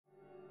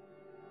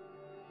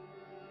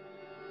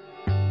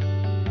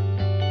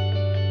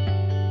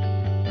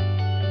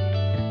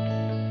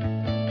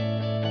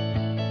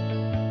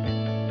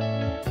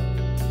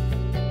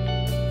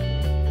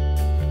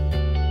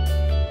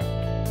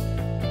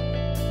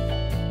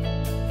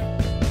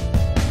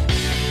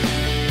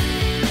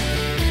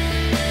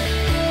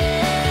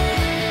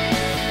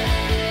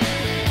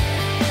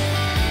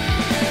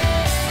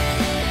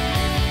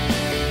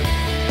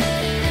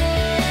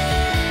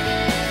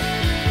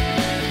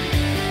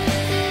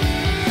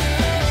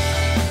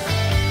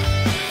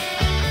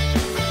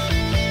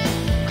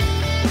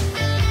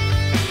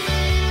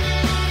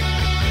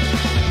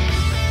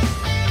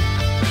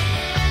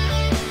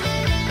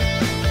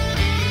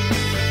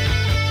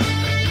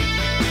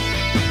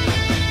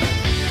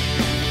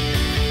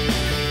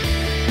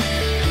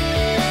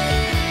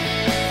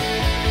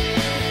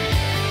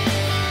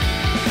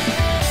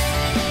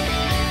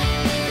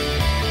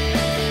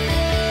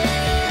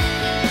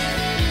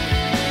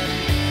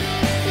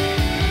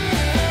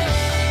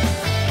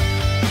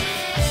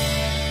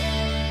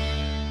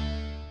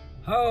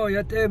Yo,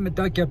 yate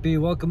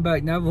mitakiapi. Welcome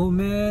back, Navajo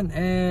man,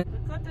 and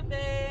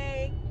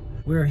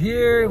we're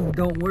here.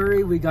 Don't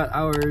worry, we got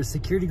our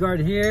security guard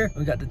here.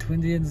 We got the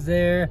Twin Indians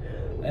there,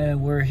 and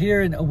we're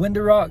here in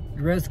Window Rock,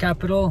 the res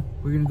capital.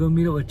 We're gonna go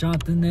meet up with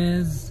Jonathan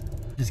is.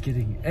 Just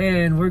kidding.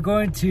 And we're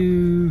going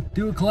to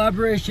do a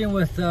collaboration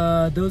with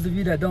those of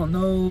you that don't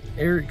know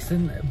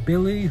Erickson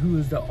Billy, who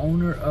is the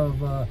owner of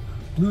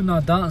Blue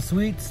Nadant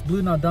Sweets.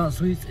 Blue Nadant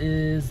Sweets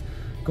is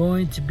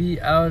going to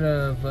be out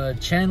of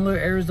Chandler,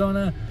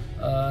 Arizona.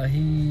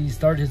 He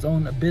started his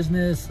own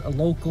business, a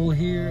local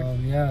here.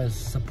 Yeah,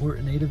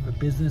 support native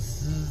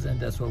businesses, and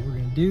that's what we're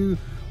gonna do.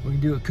 We're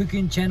gonna do a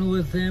cooking channel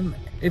with him.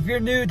 If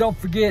you're new, don't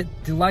forget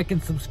to like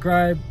and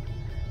subscribe.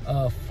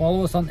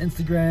 Follow us on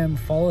Instagram,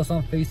 follow us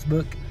on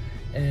Facebook,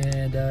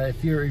 and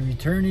if you're a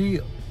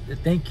returnee,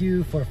 thank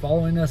you for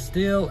following us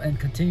still, and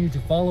continue to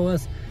follow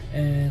us,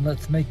 and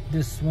let's make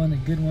this one a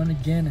good one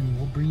again, and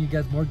we'll bring you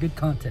guys more good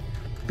content.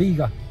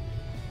 Biga.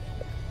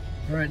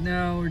 Right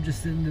now we're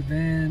just in the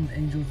van.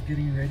 Angel's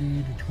getting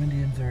ready. The Twin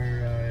Indians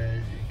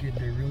are getting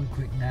their really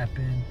quick nap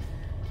in,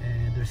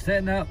 and they're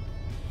setting up.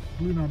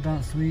 Blue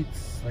Nadant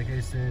Sweets, like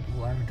I said,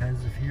 we'll advertise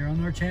it here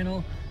on our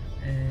channel.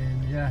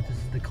 And yeah, this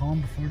is the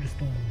calm before the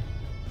storm.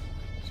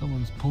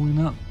 Someone's pulling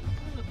up.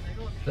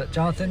 Is that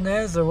Jonathan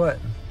Nez or what?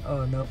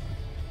 Oh no,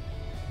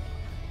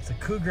 it's a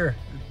cougar.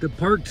 The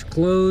park's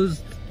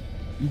closed.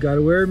 You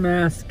gotta wear a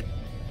mask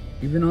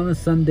even on a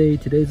Sunday.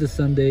 Today's a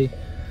Sunday,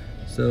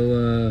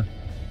 so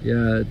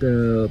yeah,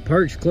 the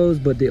park's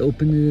closed, but they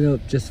opened it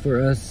up just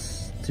for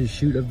us to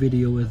shoot a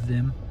video with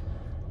them.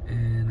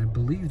 And I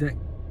believe that,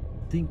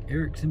 I think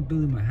Erickson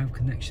Billy might have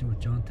connection with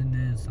Jonathan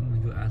Nez, so I'm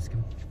gonna go ask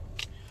him.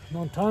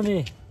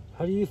 Montani,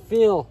 how do you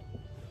feel?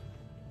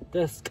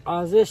 This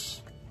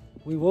Azish,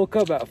 we woke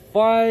up at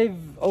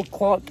 5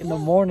 o'clock in the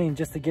morning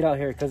just to get out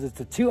here because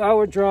it's a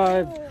 2-hour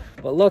drive,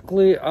 but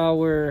luckily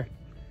our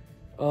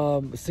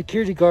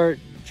security guard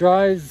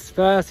drives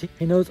fast.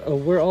 He knows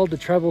where all the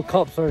tribal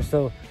cops are,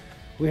 so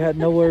we had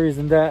no worries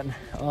in that.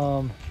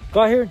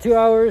 Got here in 2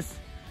 hours.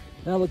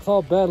 Now it looks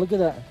all bad. Look at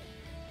that.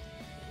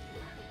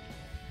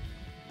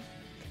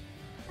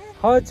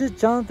 How's it,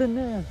 Jonathan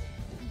Ness?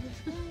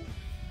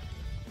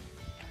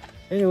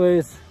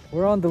 Anyways,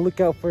 we're on the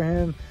lookout for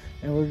him,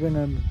 and we're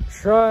gonna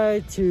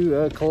try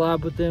to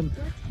collab with him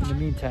in the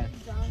meantime.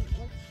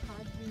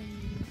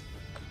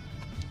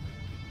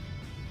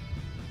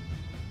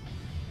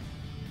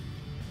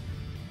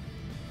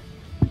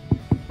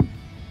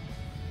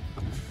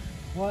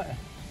 What?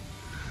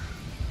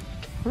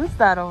 Who's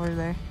that over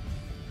there?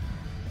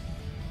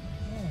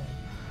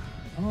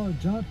 Oh,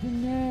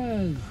 Jonathan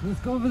Nez. Let's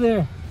go over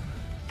there.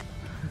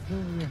 Let's go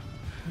over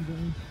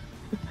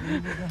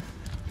there.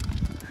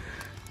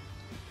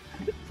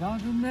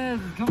 Jonathan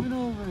Nez is coming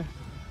over.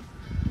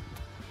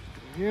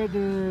 Here at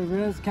the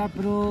res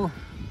capital of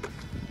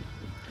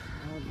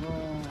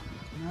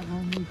Navajo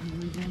Nation,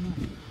 Arizona.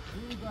 What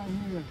do we got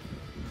here?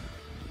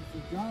 This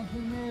is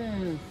Jonathan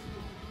Nez.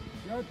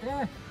 You out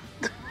there?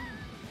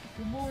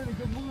 Good morning,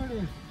 good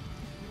morning.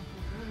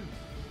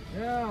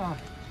 Yeah.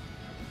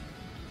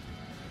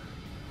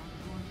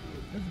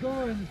 It's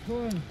going, it's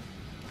going.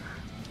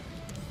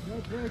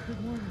 Right there,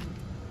 good morning.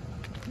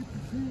 Good to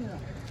see you.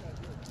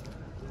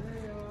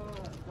 Hey,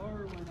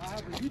 Darwin, I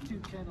have a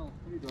YouTube channel.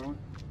 Hey, Darwin.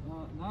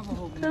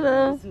 Navajo man.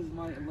 Hello. This is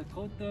my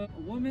Lakota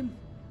woman.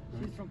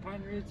 She's from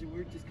Pine Ridge, and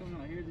we're just coming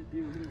out here to do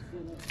a little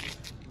setup.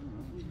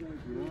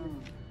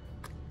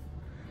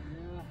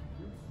 Yeah.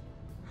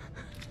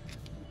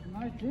 It's a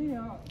nice day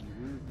out.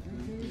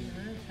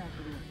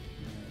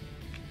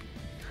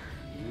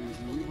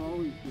 We've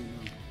always been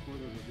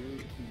supportive of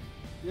everything.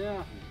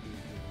 Yeah.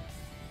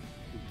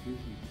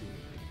 Business to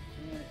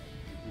it.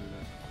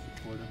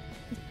 Supportive.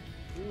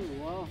 Ooh,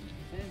 well,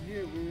 same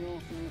here.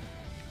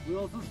 We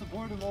also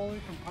support them all the way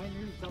from Pine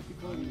Ridge, South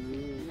Dakota.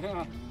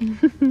 Yeah.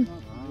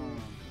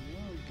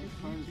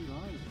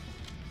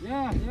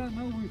 Yeah,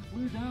 no, we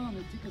flew down.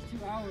 It took us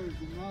 2 hours,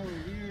 and now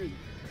we're here.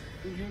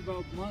 Been here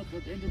about a month.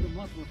 At the end of the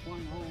month, we're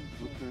flying home.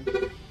 So. Okay.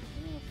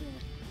 Yeah, so.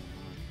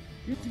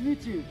 Good to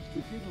meet you.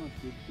 Good one.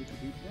 Good to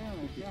meet you.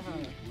 Yeah.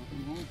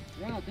 Welcome home.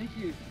 Yeah, thank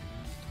you.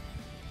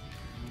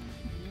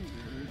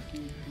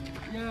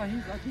 Yeah, I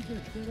think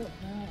they're set up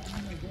now.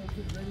 I'm gonna go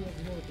get ready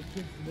over here with the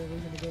kids, and then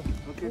we're gonna go.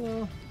 Okay.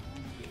 Hello.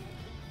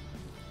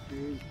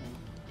 Cheers.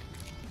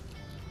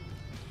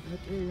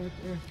 Right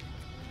there.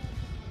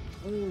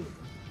 Oh,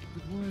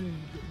 good morning.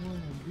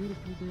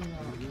 Beautiful day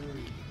out.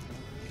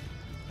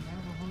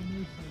 Navajo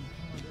Nation.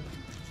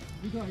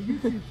 We got a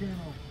YouTube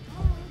channel.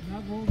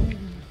 Navajo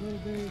Nation. The other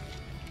day,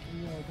 we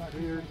got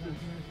here.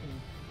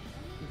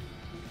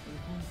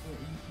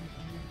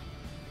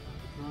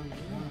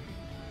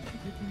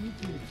 Good to meet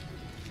you.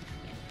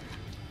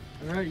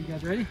 All right, you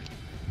guys ready?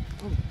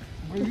 Oh,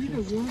 are you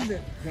the one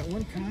that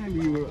one time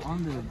you were on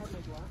the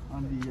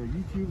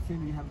YouTube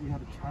saying you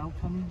had a child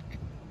coming?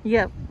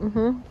 Yep.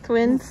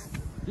 Twins.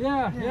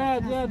 Yeah,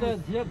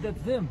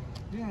 that's them.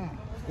 Yeah.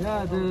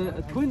 Yeah,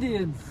 the Twin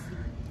Indians.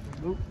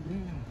 Oh,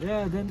 yeah.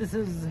 Yeah, then this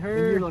is And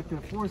her. you're like the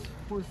forestry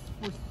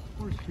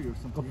or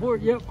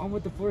something. Yep, I'm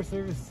with the Forest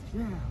Service.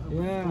 Yeah.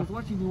 Yeah. I was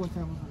watching you one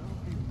time.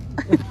 I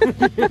was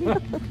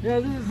like, Yeah,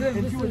 this is it.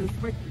 and This she was is. a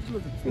spec. She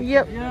was a tech.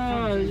 Yep.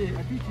 Yeah, I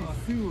think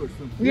she's Sue or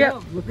something. Yep.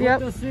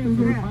 Lakota Sioux from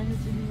Mhm. Pine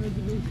City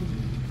Reservation.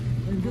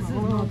 And this is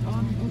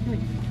Montana. Okay.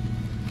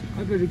 I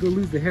better go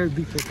lose the hair and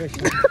be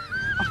professional.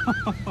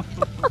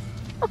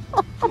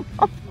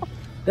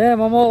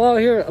 Damn, I'm all out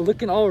here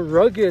looking all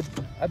rugged.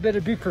 I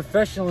better be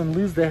professional and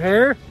lose the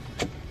hair.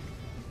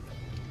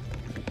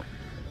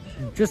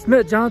 Just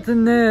met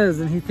Jonathan Nez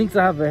and he thinks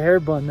I have a hair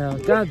bun now.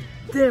 God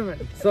damn it.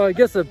 So I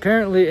guess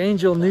apparently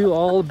Angel knew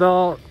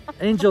about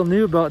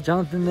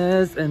Jonathan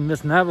Nez and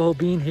Miss Navajo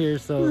being here.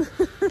 So,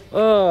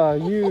 I'll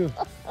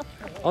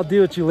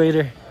deal with you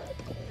later.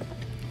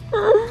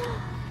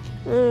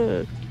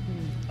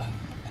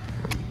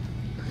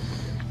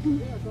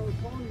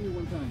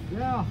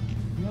 Yeah,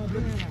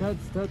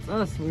 that's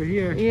us. We're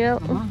here.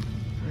 Yep.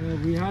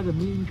 We had a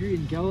meet and greet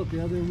in Gallup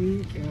the other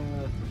week.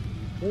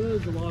 There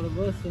was a lot of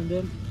us, and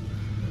then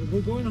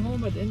we're going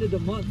home at the end of the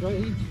month,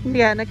 right?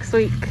 Yeah, next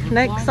week.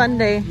 Next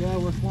Sunday. Yeah,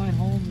 we're flying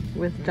home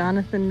With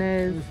Jonathan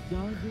Nez with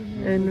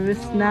Jonathan and Miss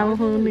Yeah,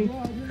 Navajo. I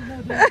didn't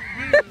know that.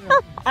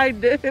 I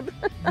did.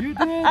 You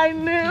did? I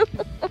knew.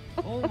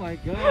 Oh my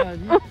God.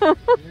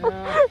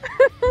 Yeah.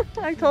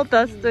 I told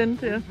Dustin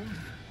too.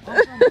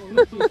 I'm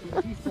from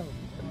Porcupine, so,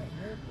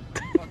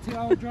 about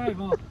 2-hour drive,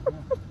 huh?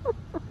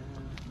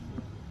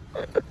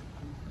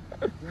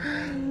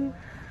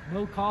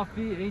 No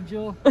coffee,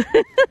 Angel.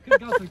 Could've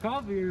got some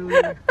coffee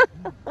earlier.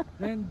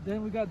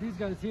 Then we got these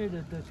guys here,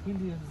 the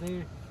Twindians.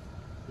 They're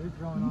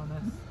growing on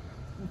us.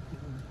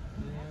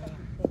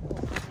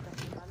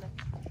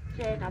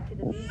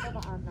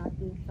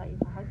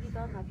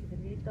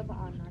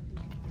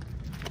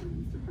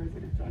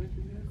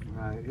 All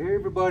right, hey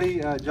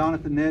everybody,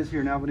 Jonathan Nez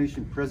here, Navajo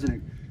Nation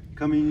President,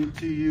 coming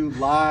to you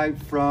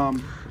live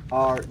from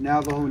our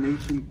Navajo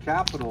Nation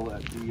capital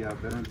at the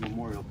Veterans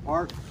Memorial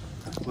Park.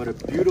 What a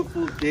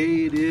beautiful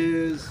day it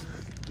is,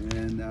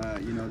 and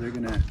you know, they're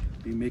gonna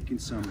be making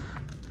some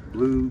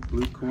blue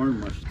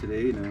corn mush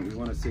today, and we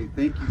want to say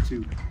thank you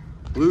to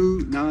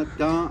Blue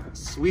Nada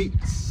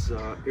Sweets,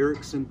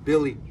 Erickson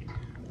Billy,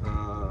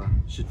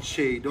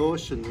 Shichedo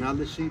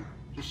Shanalashi,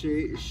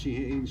 Shishe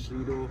Shin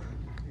Shlido,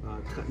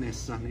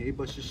 Tatnesane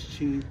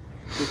Bashishin,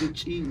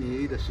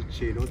 Chini, the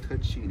Shichedo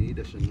Tachini,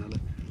 the Shanala,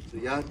 the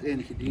Yat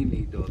and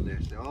Hidini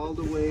Dolesh, all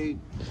the way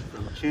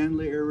from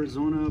Chandler,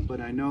 Arizona.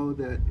 But I know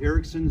that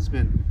Erickson's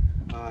been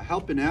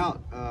helping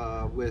out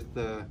with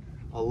a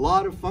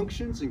lot of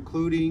functions,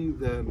 including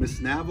the Miss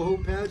Navajo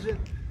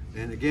pageant.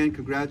 And again,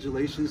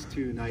 congratulations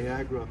to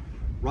Niagara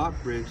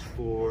Rockbridge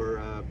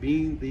for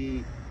being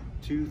the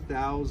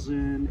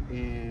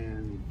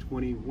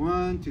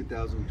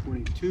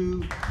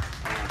 2021-2022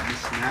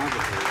 Miss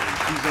Navajo. And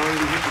she's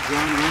already hit the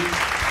ground running.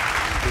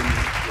 Been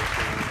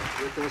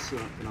with us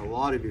in a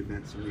lot of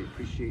events, and we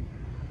appreciate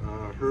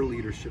her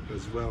leadership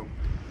as well.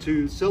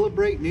 To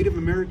celebrate Native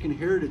American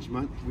Heritage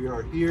Month, we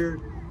are here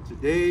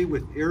today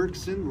with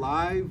Erickson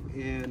live,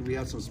 and we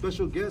have some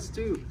special guests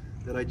too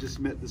that I just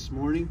met this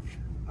morning.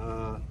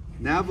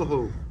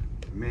 Navajo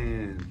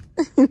man.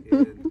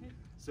 And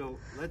so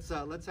let's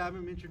have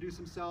him introduce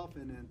himself,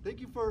 and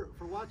thank you for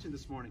watching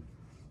this morning.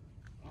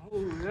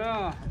 Oh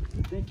yeah,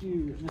 thank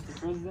you, Mr.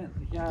 President.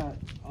 Yeah,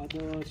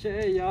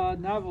 the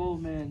Navajo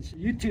Man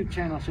YouTube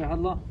channel.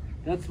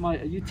 That's my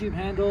YouTube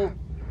handle,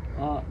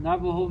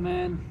 Navajo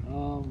Man.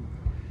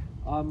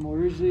 I'm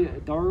originally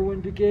Darwin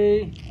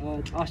Brigade.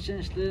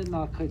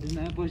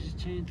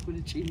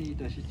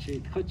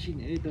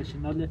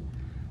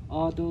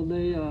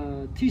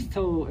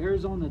 Tisto,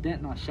 Arizona,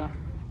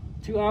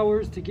 2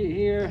 hours to get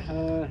here.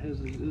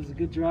 It was a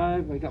good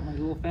drive. I got my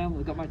little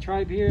family, got my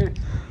tribe here,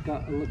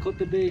 got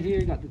Lakota Bay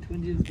here, got the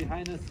Twindians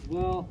behind us as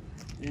well.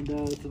 And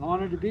it's an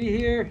honor to be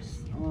here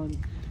on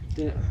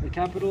the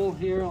capital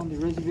here on the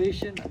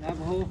reservation at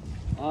Navajo.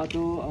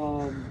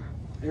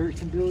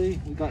 Erickson Billy,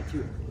 we got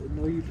to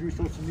know you through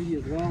social media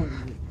as well,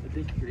 and I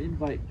thank you for the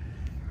invite.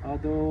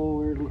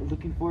 We're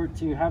looking forward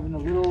to having a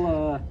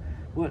little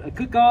a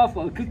cook-off,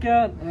 a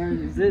cookout, or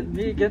is it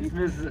me against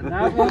Miss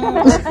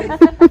Navajo?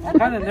 I'm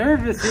kind of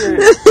nervous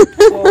here.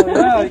 So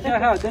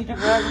yeah, thank you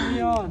for having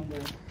me on.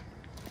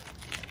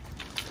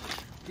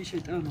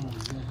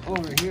 Oh,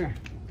 right here.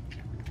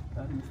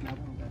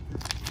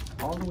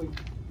 All the way.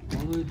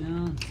 All the way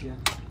down. Yeah.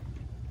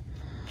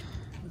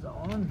 Is it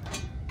on?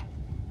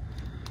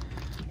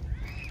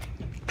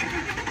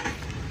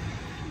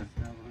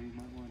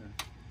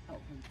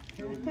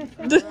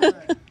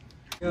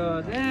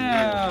 God,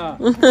 yeah.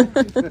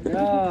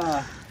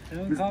 Yeah.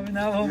 Don't call me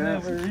Navajo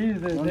Man for a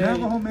reason. Well,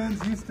 Navajo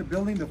Man's used to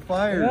building the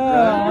fire.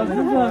 Yeah, this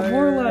is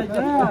more like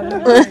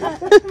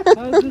that.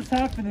 How is this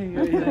happening?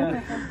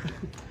 Yeah.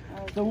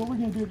 So what we're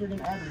going to do is we're going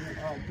to add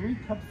 3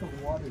 cups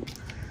of water.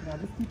 Now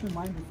just keep in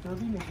mind the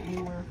serving is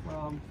anywhere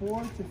from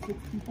 4 to 6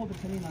 people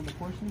depending on the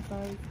portion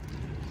size.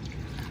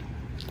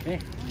 Okay.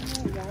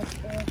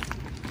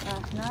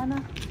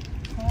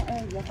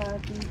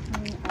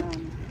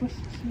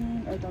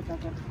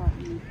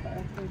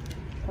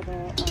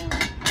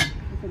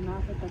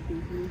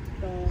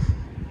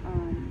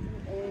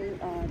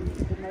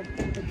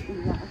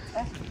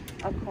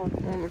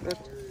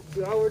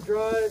 2-hour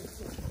drive,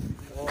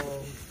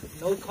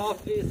 no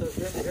coffee, so if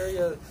you're in the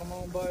area, come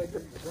on by,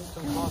 drink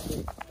some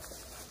coffee.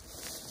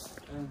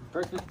 And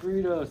breakfast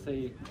burritos,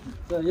 say.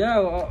 So yeah,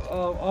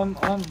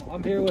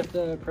 I'm here with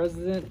the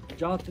President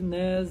Jonathan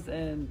Nez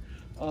and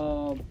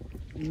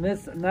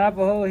Miss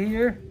Navajo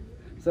here.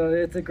 So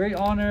it's a great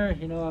honor.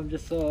 You know, I'm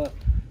just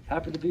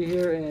happy to be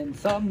here, and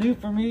something new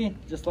for me.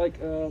 Just like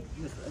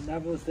Miss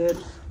Navajo said,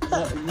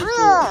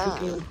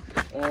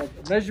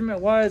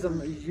 measurement-wise,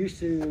 I'm used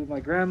to my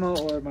grandma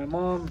or my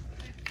mom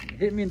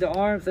hit me in the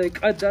arms, say,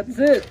 "That's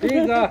it,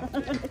 big,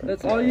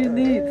 that's all you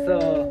need."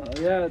 So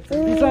yeah, it's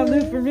something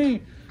new for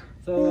me.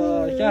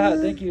 So yeah,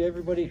 thank you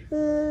everybody.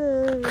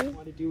 What you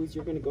want to do is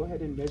you're going to go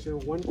ahead and measure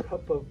 1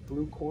 cup of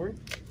blue corn.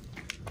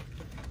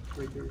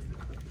 Right there.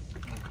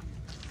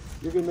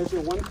 You're going to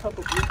measure 1 cup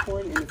of blue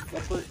corn in a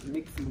separate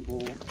mixing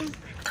bowl.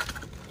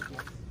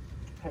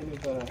 Kind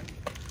of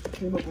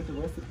came up with a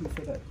recipe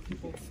so that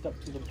people stuck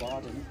to the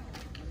bottom.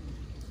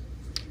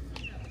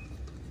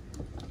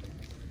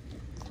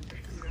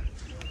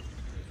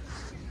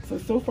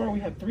 So far we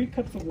have 3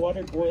 cups of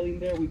water boiling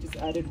there. We just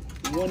added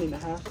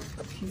 1.5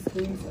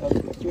 teaspoons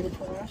of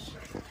juniper ash.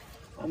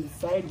 On the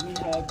side we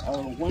have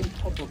our 1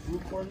 cup of blue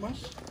corn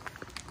mush.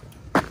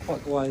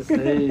 Clockwise,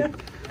 hey,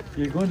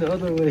 you're going the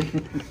other way.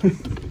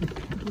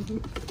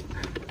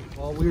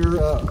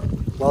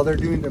 While they're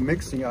doing the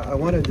mixing, I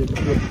wanted to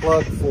do a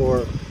plug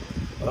for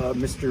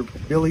Mr.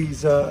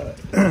 Billy's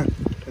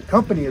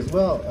company as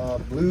well,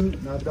 Blue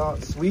Navajo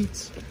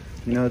Sweets.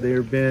 You know,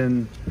 they've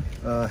been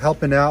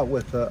helping out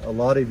with a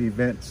lot of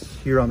events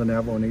here on the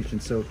Navajo Nation.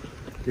 So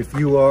if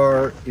you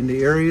are in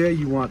the area,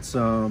 you want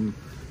some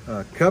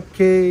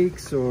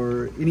cupcakes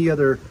or any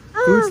other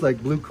foods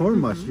like blue corn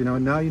mush, you know,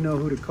 now you know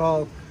who to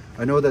call.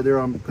 I know that there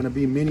are going to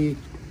be many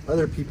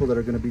other people that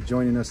are going to be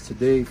joining us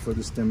today for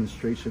this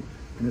demonstration.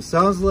 And it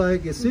sounds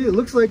like, it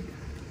looks like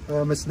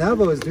Miss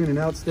Navajo is doing an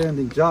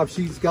outstanding job.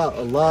 She's got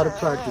a lot of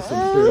practice,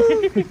 I'm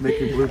sure,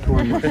 making blue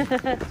corn mush.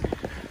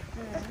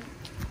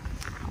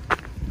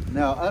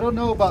 Now, I don't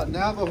know about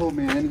Navajo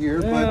Man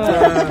here,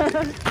 but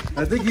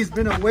I think he's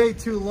been away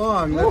too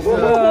long. Yeah,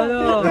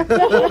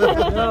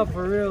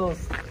 for real.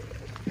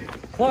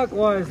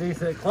 Clockwise, he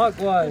said,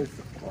 clockwise.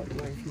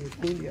 Clockwise, he was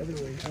going the other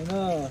way. I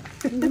know.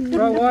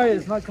 Try wide,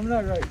 it's not coming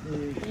out right.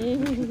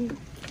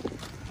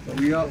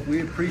 We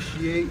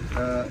appreciate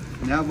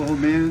Navajo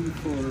Man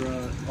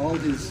for all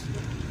his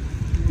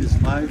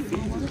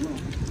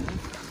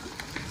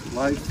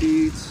live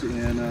feeds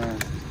and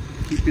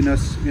keeping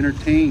us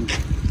entertained.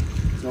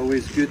 It's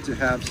always good to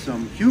have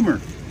some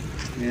humor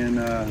in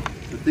the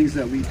things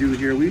that we do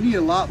here. We need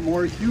a lot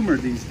more humor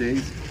these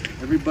days.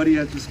 Everybody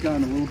has just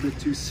gotten a little bit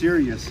too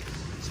serious,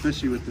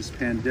 especially with this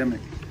pandemic.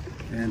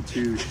 And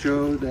to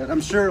show that,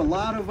 I'm sure a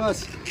lot of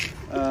us,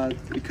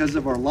 because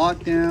of our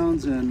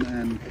lockdowns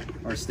and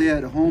our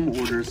stay-at-home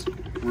orders,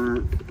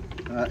 were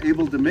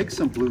able to make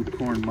some blue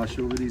corn mush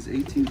over these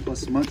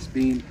 18+ months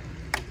being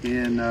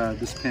in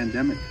this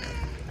pandemic.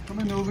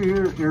 Coming over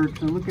here, Eric,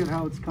 to look at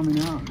how it's coming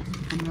out.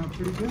 It's coming out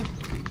pretty good.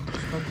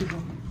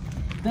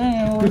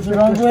 Dang, it was the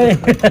wrong way.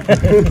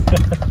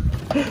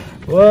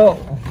 Well,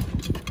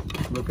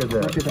 look at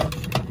that. Look at that.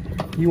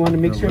 You want to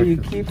make sure you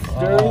keep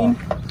stirring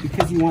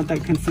because you want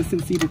that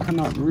consistency to come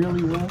out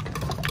really well.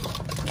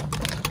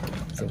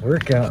 It's a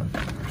workout.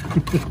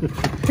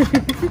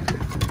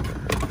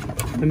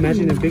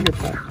 Imagine a bigger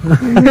pot.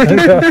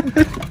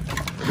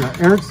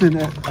 Erickson,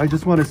 I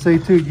just want to say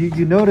too,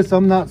 you notice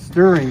I'm not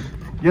stirring.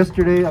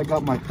 Yesterday I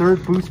got my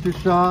 3rd booster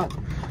shot.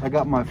 I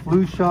got my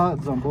flu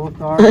shots on both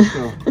arms,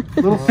 so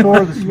a little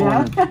sore this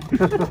morning.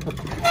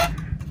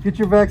 Get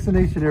your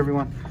vaccination,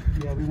 everyone.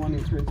 Yeah, we want to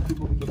encourage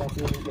people to get out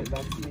there and get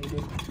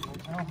vaccinated.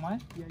 I don't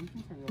mind. Yeah, you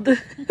can turn it on.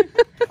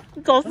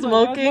 It's all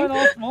smoking. It's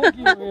all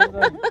smoky.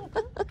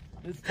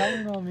 It's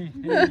telling on me.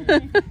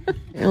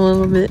 A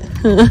little bit.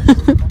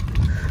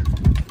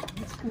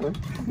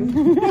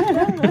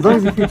 As long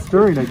as you keep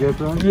stirring, I guess,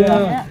 right?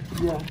 Yeah.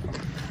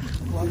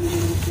 Logging in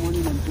this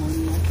morning and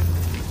joining us.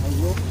 I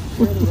will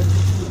share the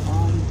recipe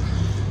on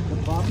the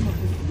bottom of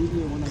this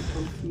video when I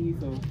post these,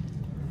 so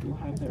we'll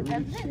have that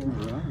ready to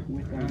share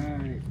with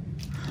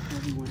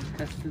everyone.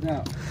 Test it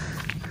out.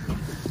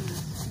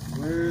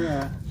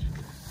 We're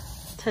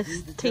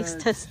Taste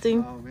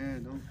testing. Oh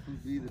man, don't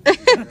be the judge.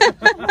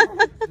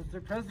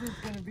 the president's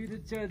gonna be the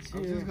judge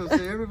I'm here. just gonna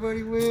say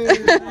everybody wins.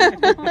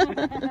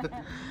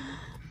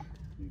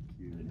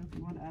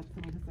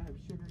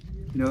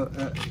 You know,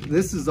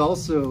 this is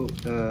also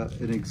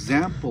an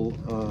example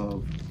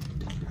of,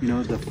 you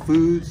know, the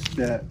foods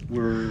that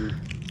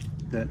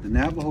the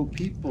Navajo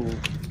people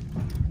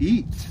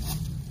eat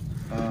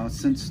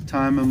since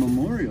time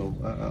immemorial,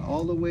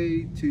 all the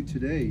way to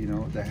today. You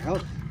know,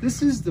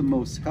 this is the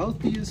most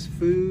healthiest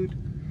food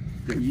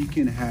that you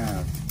can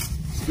have,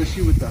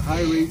 especially with the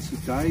high rates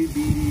of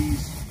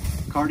diabetes,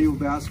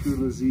 cardiovascular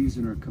disease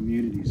in our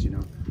communities. You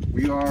know,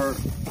 we are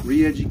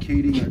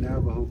re-educating our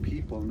Navajo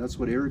people, and that's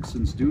what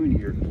Erickson's doing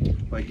here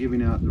by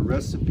giving out the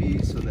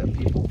recipes so that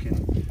people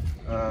can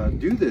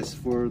do this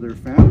for their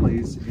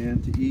families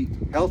and to eat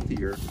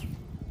healthier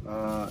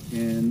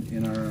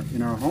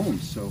in our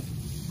homes. So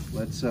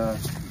let's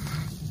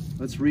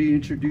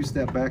reintroduce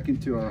that back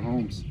into our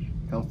homes.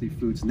 Healthy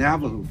foods,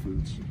 Navajo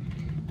foods.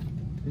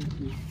 Thank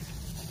you.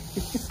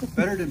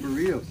 Better than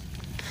burritos.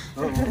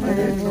 Oh,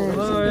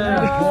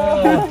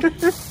 Oh, Don't get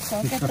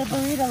the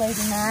burrito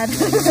lady mad.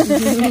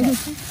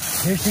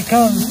 here she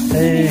comes.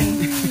 Hey.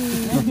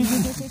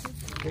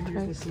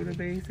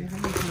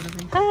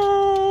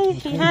 Hi,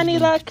 Hani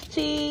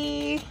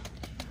Lakchi.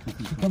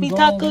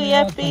 Mitaku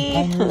Yepi.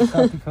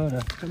 South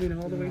Dakota. Coming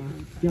all the way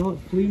from the Gallup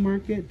Flea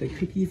Market, the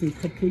cookies and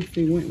cupcakes,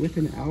 they went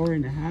within an hour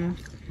and a half.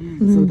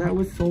 So that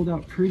was sold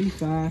out pretty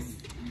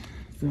fast.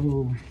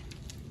 So,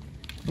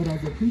 but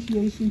as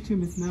appreciation to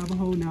Miss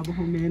Navajo,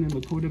 Navajo Man, and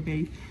Lakota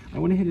Bay, I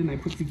went ahead and I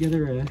put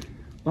together a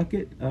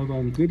bucket of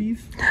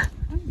goodies.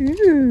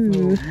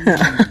 Ooh. So,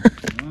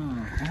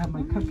 I have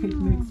my cupcake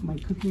mix, my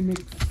cookie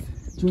mix,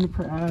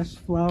 juniper ash,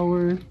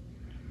 flour,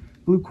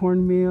 blue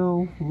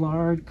cornmeal,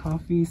 lard,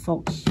 coffee,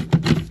 salt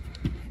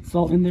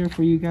in there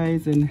for you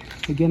guys. And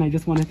again, I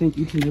just want to thank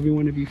each and every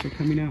one of you for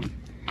coming out.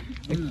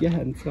 Yeah,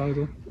 and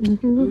Salgo.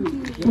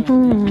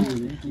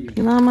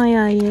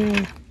 Ilamaya,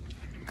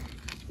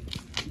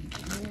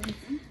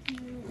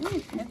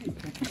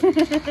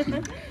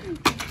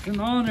 It's an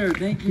honor.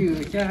 Thank you.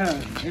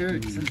 Yeah,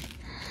 Erickson.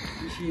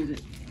 Appreciate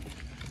it.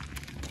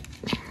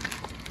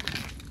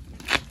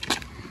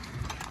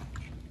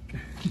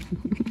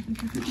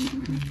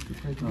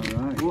 All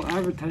right. We'll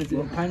advertise it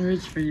in Pine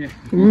Ridge for you.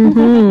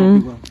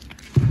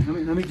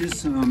 Let me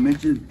just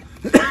mention,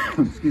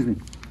 excuse me,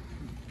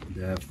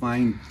 the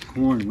fine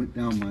corn went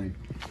down my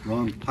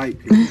wrong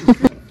pipe here.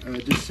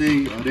 Just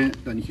say,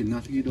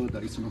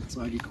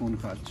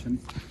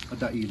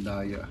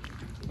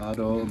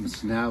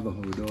 Miss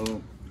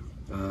Navajo,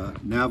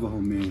 Navajo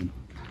Man,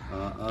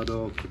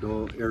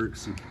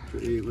 Erickson,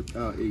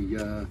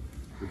 the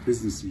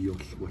business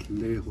what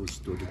lejos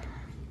todo.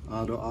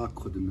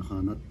 Akhodin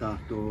Hanata,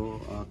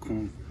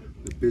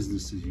 the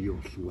business is your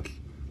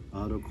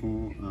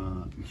Adokon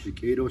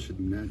Shikado should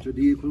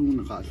naturally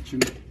Kun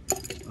Hatchin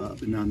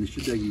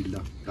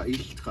Bananishidayla,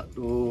 Kaish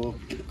Hato,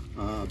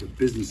 the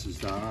businesses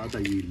da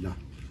Dayla.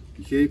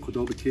 He could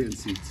obtain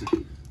seats.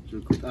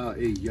 You could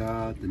a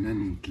yard and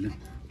then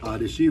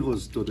the she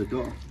was to the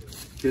door.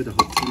 Get the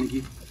hot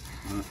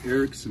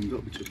Erickson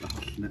got which the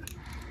hotnet.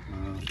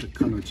 The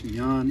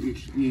Kanochian,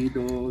 Ich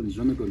Nido, and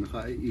Jonagon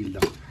High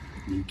Ila.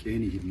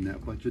 Any him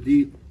but you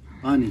did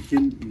on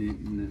him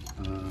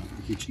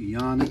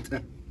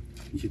Hichianet.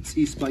 It's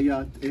East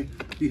Bayat,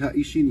 Biha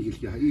Ishin,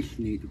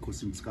 Ishni, the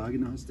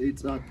Kosinskagina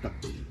states at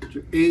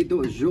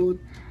Edo Jod,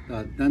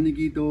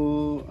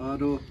 Danigido,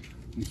 Ado,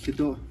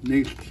 Nikido,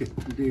 Nail Hit,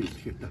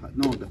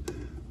 Noda,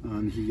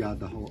 and he had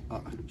the whole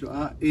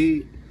Joa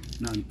A.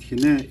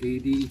 Nantine,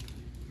 AD,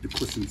 the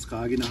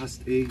Kosinskagina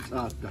has eight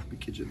at the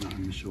kitchen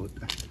on the short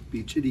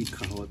beach,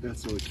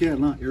 that's so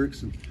Kerala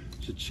Erickson.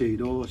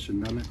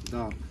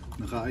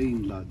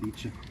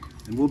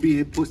 And we'll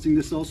be posting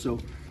this also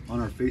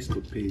on our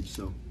Facebook page.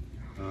 So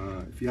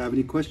if you have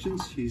any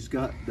questions, he's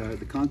got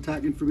the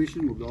contact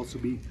information will also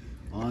be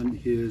on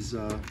his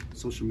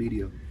social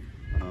media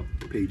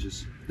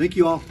pages. Thank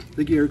you all.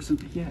 Thank you, Erickson.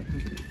 Yeah.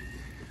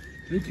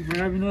 Thank you for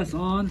having us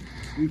on.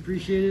 We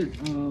appreciate it.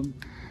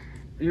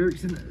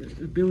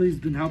 Erickson, Billy's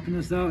been helping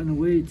us out in a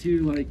way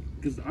too, like,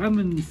 because I'm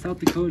in South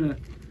Dakota,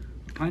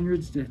 Pine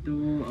Ridge,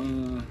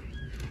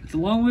 it's a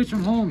long way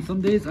from home.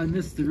 Some days I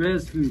miss the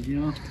res food, you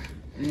know.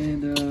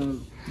 And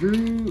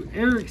through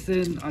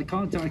Erickson, I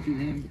contacted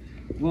him.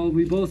 Well,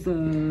 we both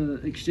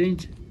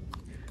exchanged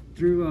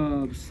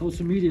through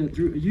social media,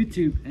 through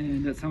YouTube,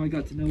 and that's how I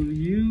got to know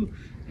you.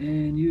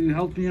 And you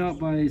helped me out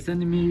by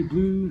sending me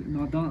blue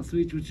naudant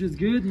sweets, which is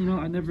good. You know,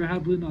 I never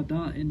had blue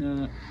naudant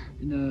in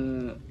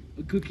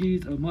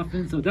cookies or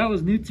muffins, so that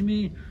was new to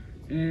me.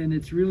 And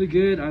it's really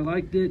good. I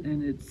liked it,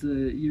 and it's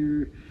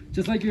you're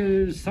just like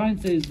your sign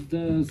says,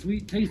 the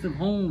sweet taste of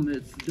home.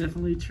 It's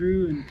definitely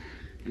true, and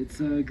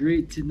it's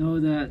great to know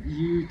that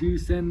you do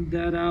send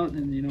that out,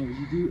 and you know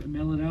you do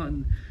mail it out,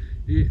 and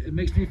it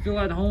makes me feel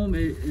at home.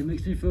 It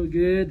makes me feel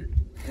good,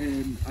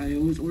 and I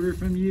always order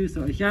from you.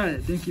 So yeah,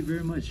 thank you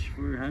very much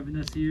for having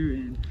us here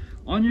and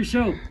on your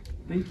show.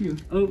 Thank you.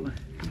 Oh.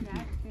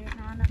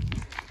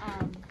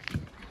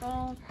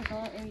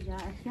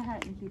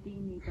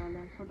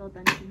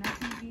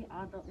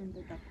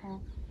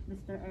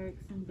 Mr.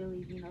 Erickson,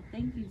 Billy, you know,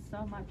 thank you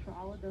so much for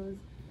all of those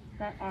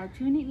that are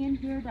tuning in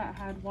here that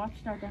had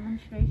watched our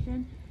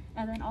demonstration,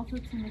 and then also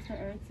to Mr.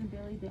 Erickson,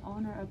 Billy, the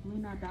owner of Blue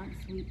Naudant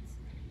Sweets.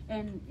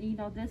 And you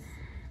know, this,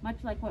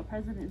 much like what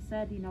President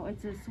said, you know,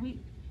 it's a sweet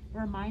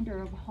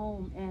reminder of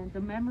home and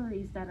the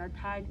memories that are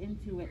tied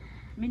into it.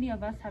 Many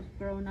of us have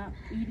grown up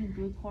eating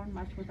blue corn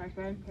mush with our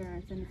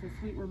grandparents, and it's a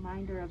sweet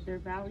reminder of their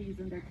values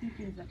and their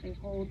teachings that they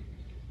hold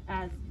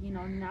as, you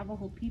know,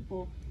 Navajo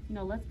people, you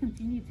know, let's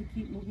continue to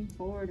keep moving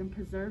forward and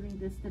preserving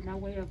this Diné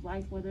way of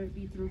life, whether it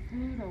be through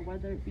food or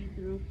whether it be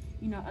through,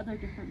 you know, other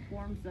different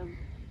forms of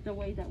the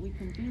way that we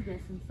can do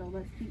this. And so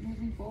let's keep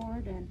moving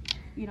forward. And,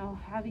 you know,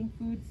 having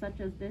food such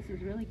as this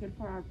is really good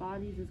for our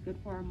bodies, is good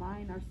for our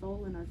mind, our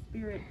soul, and our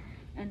spirit.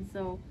 And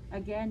so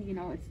again, you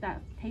know, it's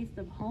that taste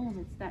of home,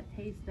 it's that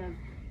taste of,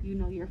 you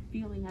know, your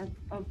feeling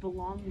of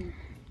belonging.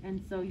 And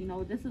so, you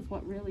know, this is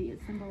what really it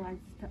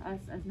symbolizes to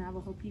us as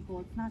Navajo people.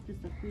 It's not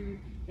just a food,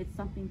 it's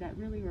something that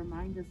really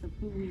reminds us of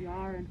who we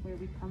are and where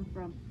we come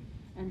from.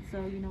 And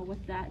so, you know,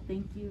 with that,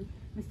 thank you,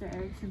 Mr.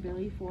 Erickson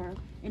Billy, for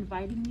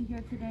inviting me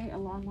here today,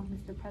 along with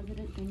Mr.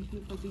 President. Thank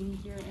you for being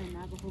here, and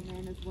Navajo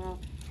Man as well,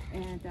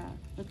 and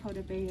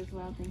Lakota Bay as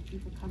well. Thank you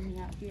for coming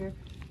out here.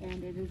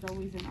 And it is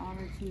always an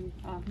honor to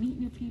meet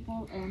new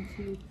people and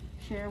to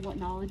share what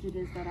knowledge it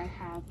is that I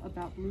have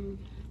about blue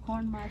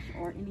corn mush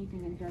or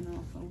anything in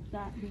general. So with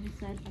that being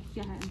said,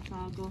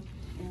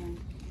 and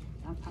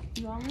I'll talk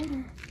to you all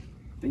later.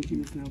 Thank you,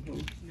 Ms. Navajo.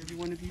 Every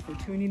one of you for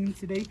tuning in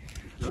today.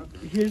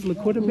 Here's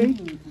Lakota Bay.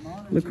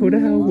 Lakota,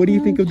 how? What do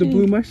you think of the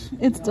blue mush?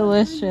 It's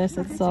delicious.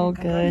 It's so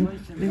good.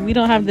 We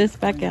don't have this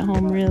back at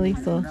home really,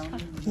 so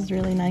this is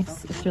really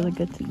nice. It's really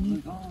good to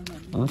eat.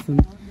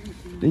 Awesome.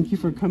 Thank you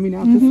for coming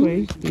out this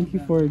way. Thank you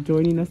for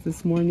joining us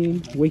this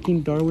morning,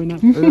 waking Darwin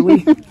up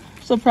early.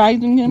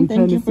 Surprising him.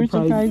 Thank you for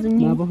surprising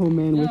me. Navajo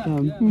Man with the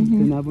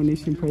Navajo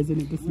Nation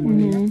president this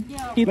morning.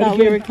 He thought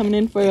we were coming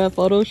in for a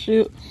photo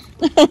shoot.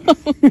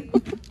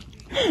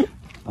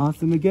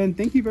 Awesome. Again,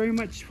 thank you very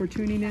much for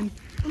tuning in.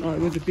 It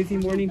was a busy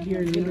morning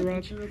here in Window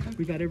Rock.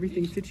 We got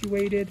everything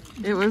situated.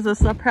 It was a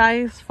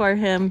surprise for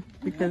him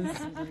because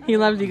he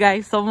loves you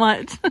guys so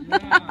much. Thank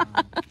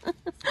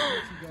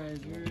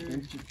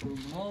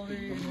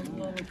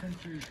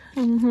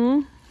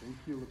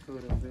you,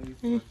 Lakota Bay,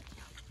 for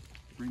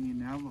bringing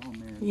Navajo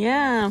Man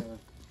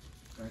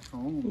back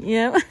home.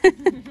 Yep.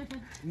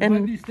 We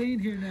might be staying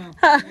here now.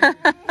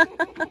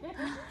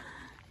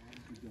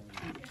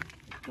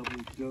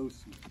 Double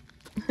dose.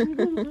 We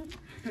went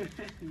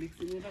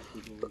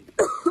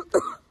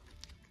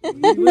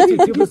to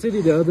Cuba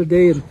City the other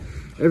day, and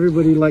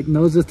everybody like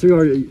knows us through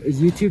our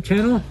YouTube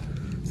channel.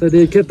 So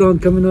they kept on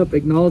coming up,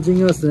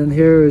 acknowledging us, and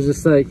here is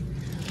just like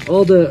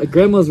all the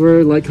grandmas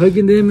were like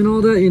hugging them and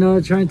all that, you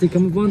know, trying to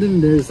come up on them.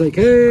 And they're just like,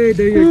 "Hey,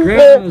 they're your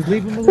grandmas,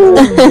 leave them alone."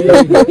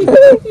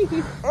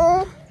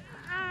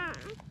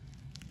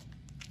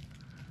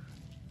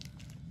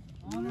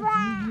 Honor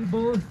to meet you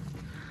both.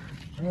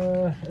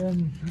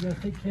 And you guys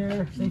take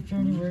care, safe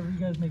journey wherever you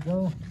guys may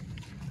go,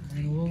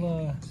 and we'll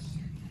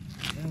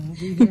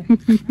be here.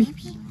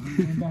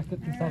 And back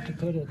up to South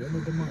Dakota at the end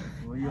of the month.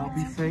 Will you all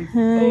be safe?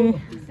 Hey.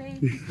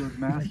 Good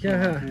mask.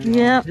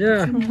 Yep.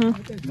 Yeah.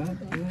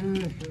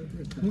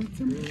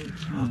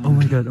 Oh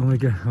my god, oh my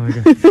god, oh my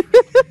god.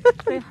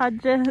 Say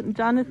Hadja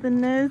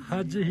Jonathan Nez.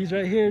 Hadja, he's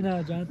right here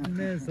now, Jonathan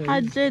Nez. So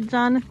Hadja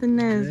Jonathan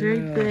Nez,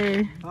 right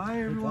there.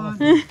 Hi everyone.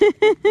 We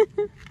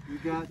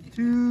got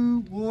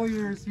two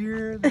warriors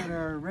here that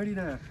are ready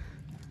to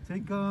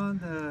take on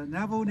the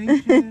Navajo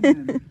Nation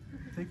and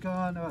take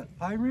on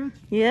Pine Ridge.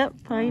 Yep,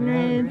 Pine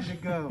Ridge. Ready to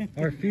go.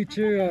 our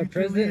future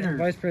president and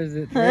vice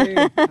president.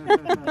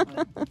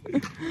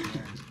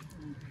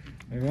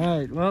 All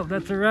right, well,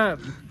 that's a wrap.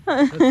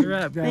 That's a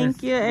wrap, guys.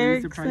 Thank you,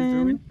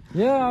 Erickson.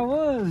 Yeah, I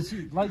was.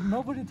 Like,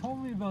 nobody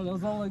told me about it. I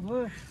was all like,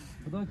 what?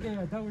 But okay,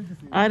 I thought we were just...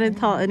 I didn't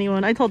tell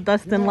anyone. I told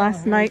Dustin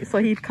last night so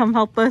he'd come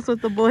help us with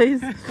the boys.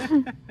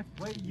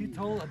 Wait, you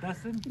told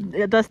Dustin?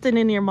 Yeah, Dustin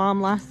and your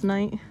mom last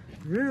night.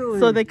 Really?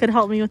 So they could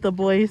help me with the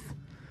boys.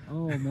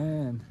 Oh,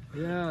 man.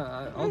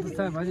 Yeah, all this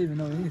time I didn't even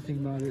know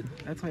anything about it.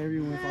 That's why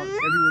everyone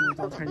was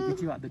all trying to get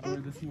you out the door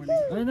this morning.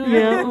 I know.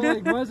 Yeah.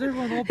 Like, why is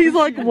everyone all He's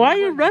like, pushy? why are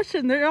you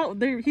rushing? They're out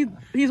there.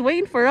 He's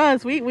waiting for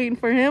us. We ain't waiting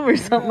for him or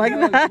something like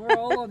that. We're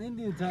all on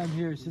Indian time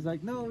here. She's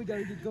like, no, we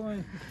gotta get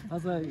going. I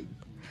was like,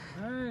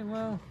 all right,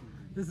 well,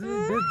 this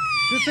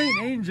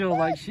ain't Angel.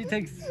 Like, she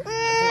takes...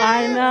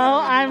 I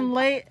know. I'm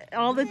late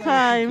all the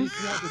time.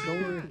 She out the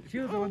door. She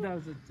was the one that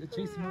was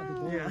chasing out the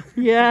door.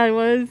 Yeah, I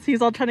was.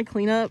 He's all trying to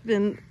clean up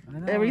and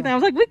everything. I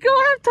was like, we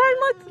don't have time.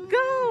 Let's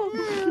go.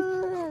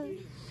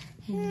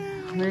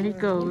 There he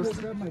goes.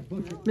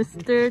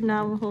 Mr.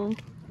 Navajo.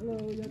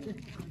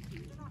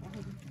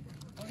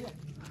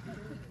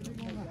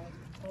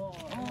 Oh,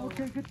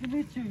 okay, good to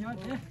meet you. Yeah,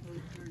 okay.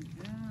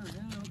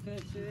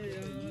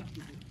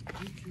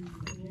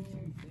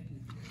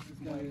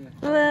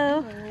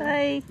 Hello.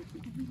 Hi.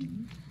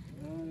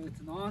 It's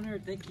an honor.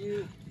 Thank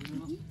you.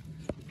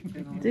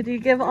 Did you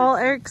give all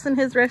Erickson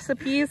his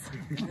recipes?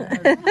 Which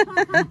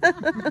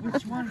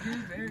one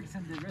gave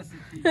Erickson the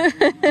recipe?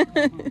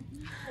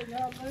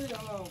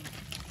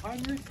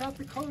 Pine Ridge, South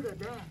Dakota,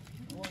 bro.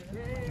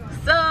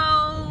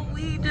 So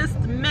we just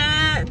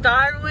met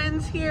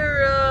Darwin's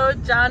hero,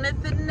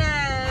 Jonathan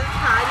Nez.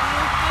 How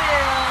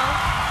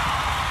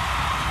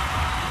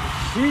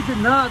She did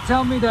not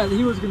tell me that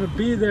he was gonna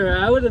be there.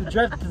 I would have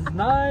dressed as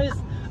nice.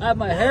 I had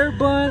my hair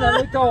bun.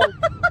 I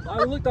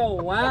looked all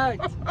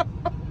whacked.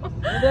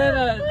 And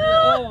then,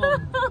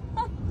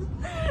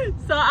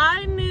 So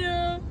I knew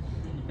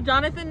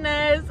Jonathan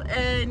Nez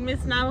and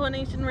Miss Navajo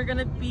Nation were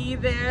gonna be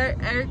there.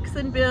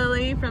 Erickson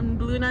Billy from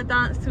Blue Nut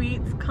Dance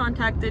Suites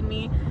contacted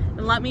me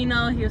and let me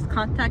know he was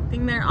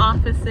contacting their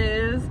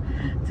offices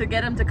to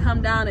get them to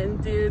come down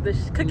and do the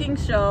cooking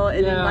show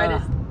and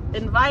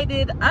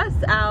invited us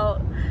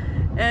out.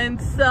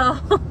 And so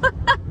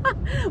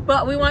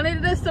but we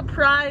wanted to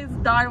surprise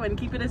Darwin,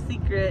 keep it a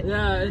secret.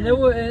 Yeah, and it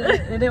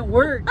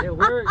worked. It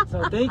worked.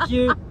 So thank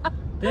you.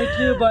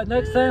 But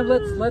next time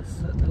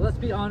let's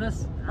be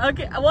honest.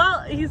 Okay,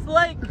 well, he's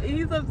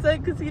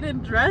upset because he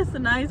didn't dress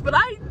nice, but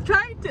I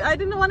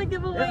didn't want to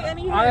give away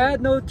any hints. I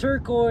had no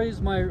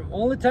turquoise. My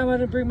only time I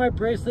didn't bring my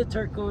bracelet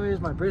turquoise,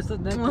 my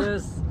bracelet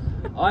necklace.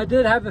 I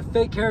did have a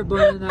fake hair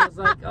bun, and I was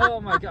like, oh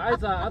my god, I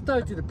thought I'm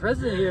talking to the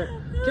president here.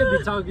 Can't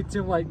be talking to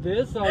him like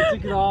this, so I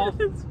took it off.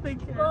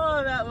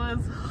 Oh, that was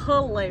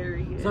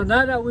hilarious. So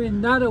now that we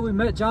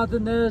met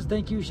Jonathan Nez,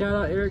 thank you, shout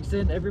out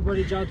Erickson,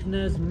 everybody, Jonathan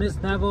Nez, Miss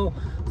Navajo.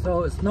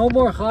 So it's no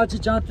more Haji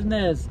Jonathan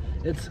Nez.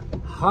 It's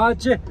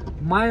Haji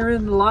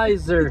Myron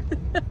Lizer.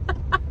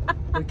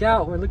 Look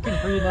out, we're looking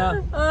for you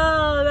now.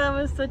 Oh, that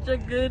was such a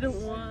good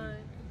one.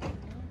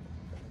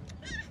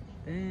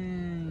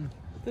 Dang.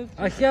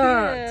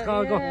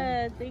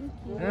 Yeah, thank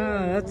you.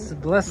 Yeah, that's a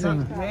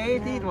blessing.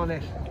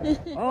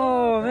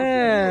 Oh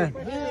man.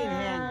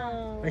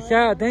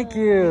 Yeah, thank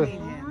you.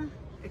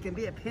 It can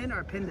be a pin or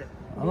a pendant.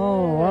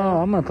 Oh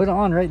wow, I'm gonna put it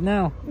on right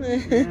now. Yeah.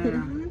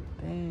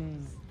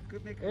 Dang.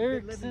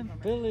 Erickson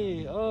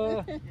Billy.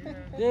 Oh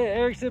yeah,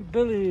 Erickson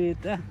Billy.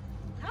 Oh,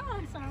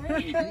 I'm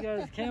sorry. You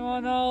guys came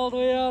on all the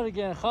way out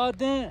again.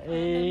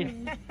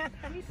 Hey.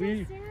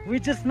 We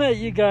just met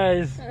you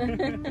guys.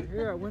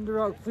 We're at Window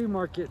Rock Flea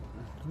Market.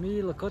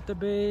 Me, Lakota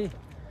Bay,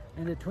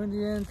 and the Twin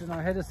Indians, and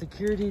our head of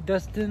security,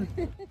 Dustin.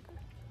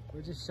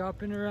 We're just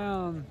shopping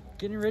around,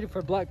 getting ready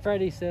for Black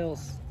Friday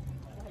sales.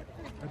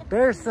 The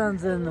Bear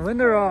Sons in the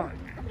Window Rock.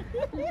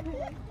 I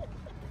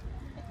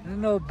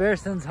didn't know Bear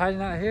Sons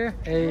hiding out here.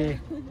 Hey.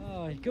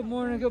 Oh, good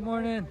morning, good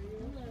morning.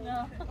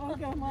 No.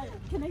 Okay, I'm like,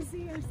 can I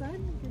see your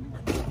son?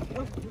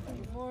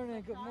 Good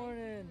morning, good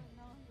morning.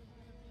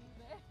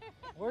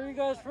 Where are you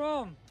guys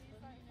from?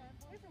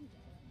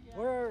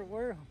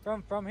 We're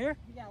from here?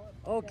 Gallup.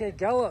 Okay,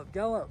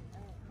 Gallup.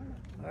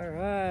 All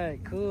right,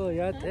 cool.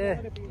 You out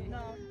there?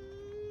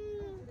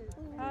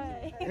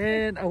 Hi.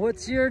 And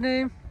what's your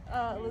name?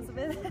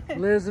 Elizabeth.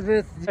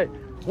 Elizabeth.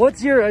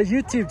 What's your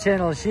YouTube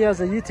channel? She has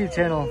a YouTube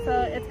channel. So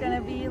it's gonna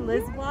be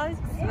Liz Vlogs.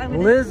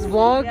 Liz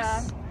Vlogs?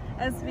 Yeah.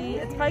 It's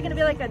probably gonna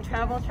be like a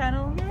travel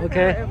channel.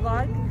 Okay. Or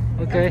vlog.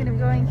 Okay. I'm gonna be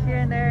going here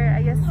and there.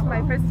 I guess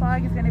my first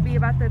vlog is gonna be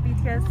about the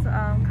BTS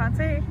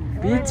concert.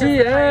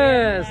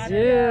 BTS,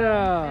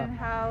 yeah. And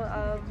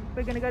how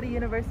we're gonna go to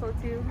Universal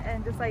too,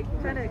 and just like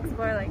trying to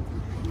explore like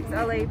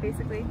LA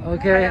basically.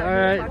 Okay, all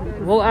right.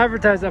 We'll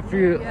advertise that for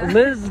you. Yeah.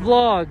 Liz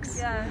Vlogs.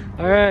 Yeah.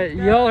 All right,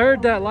 y'all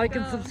heard that. Like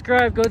and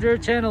subscribe. Go to her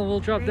channel. We'll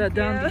drop that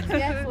down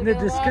in the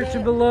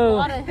description below. A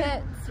lot of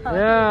hits.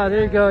 Yeah,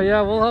 there you go.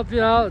 Yeah, we'll help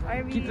you out.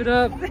 Keep it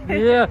up.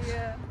 Yeah.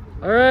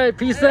 All right,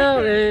 peace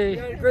out. Hey. We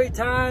had a great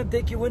time.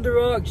 Thank you, Window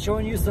Rock,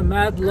 showing you some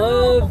mad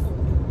love.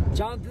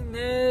 Jonathan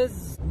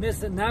Nez,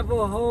 Miss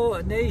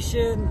Navajo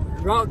Nation,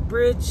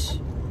 Rockbridge.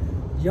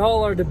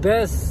 Y'all are the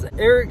best.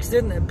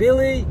 Erickson,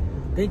 Billy,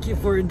 thank you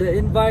for the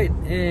invite,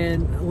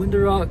 and Window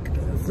Rock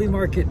Flea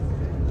Market.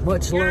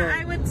 Much love. Yeah,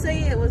 I would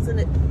say it was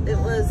a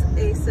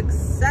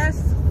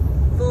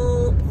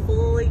successful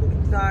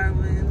fooling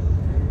Darwin,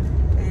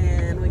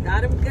 and we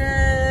got him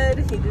good.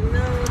 He didn't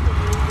know he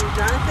didn't do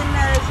Jonathan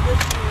Nez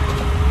this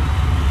morning,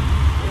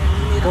 and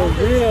we made all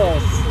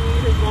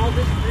his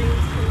wildest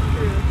dreams come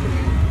true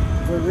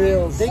today. For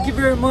real. Thank you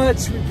very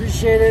much. We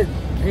appreciate it.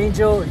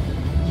 Angel,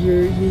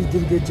 you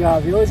did a good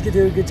job. You always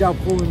do a good job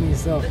fooling me.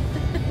 So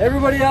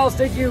everybody else,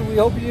 thank you. We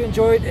hope you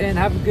enjoyed, and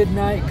have a good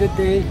night, good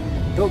day.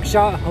 Dope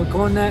shot,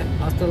 Halconet,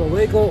 hasta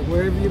luego,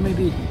 wherever you may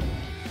be.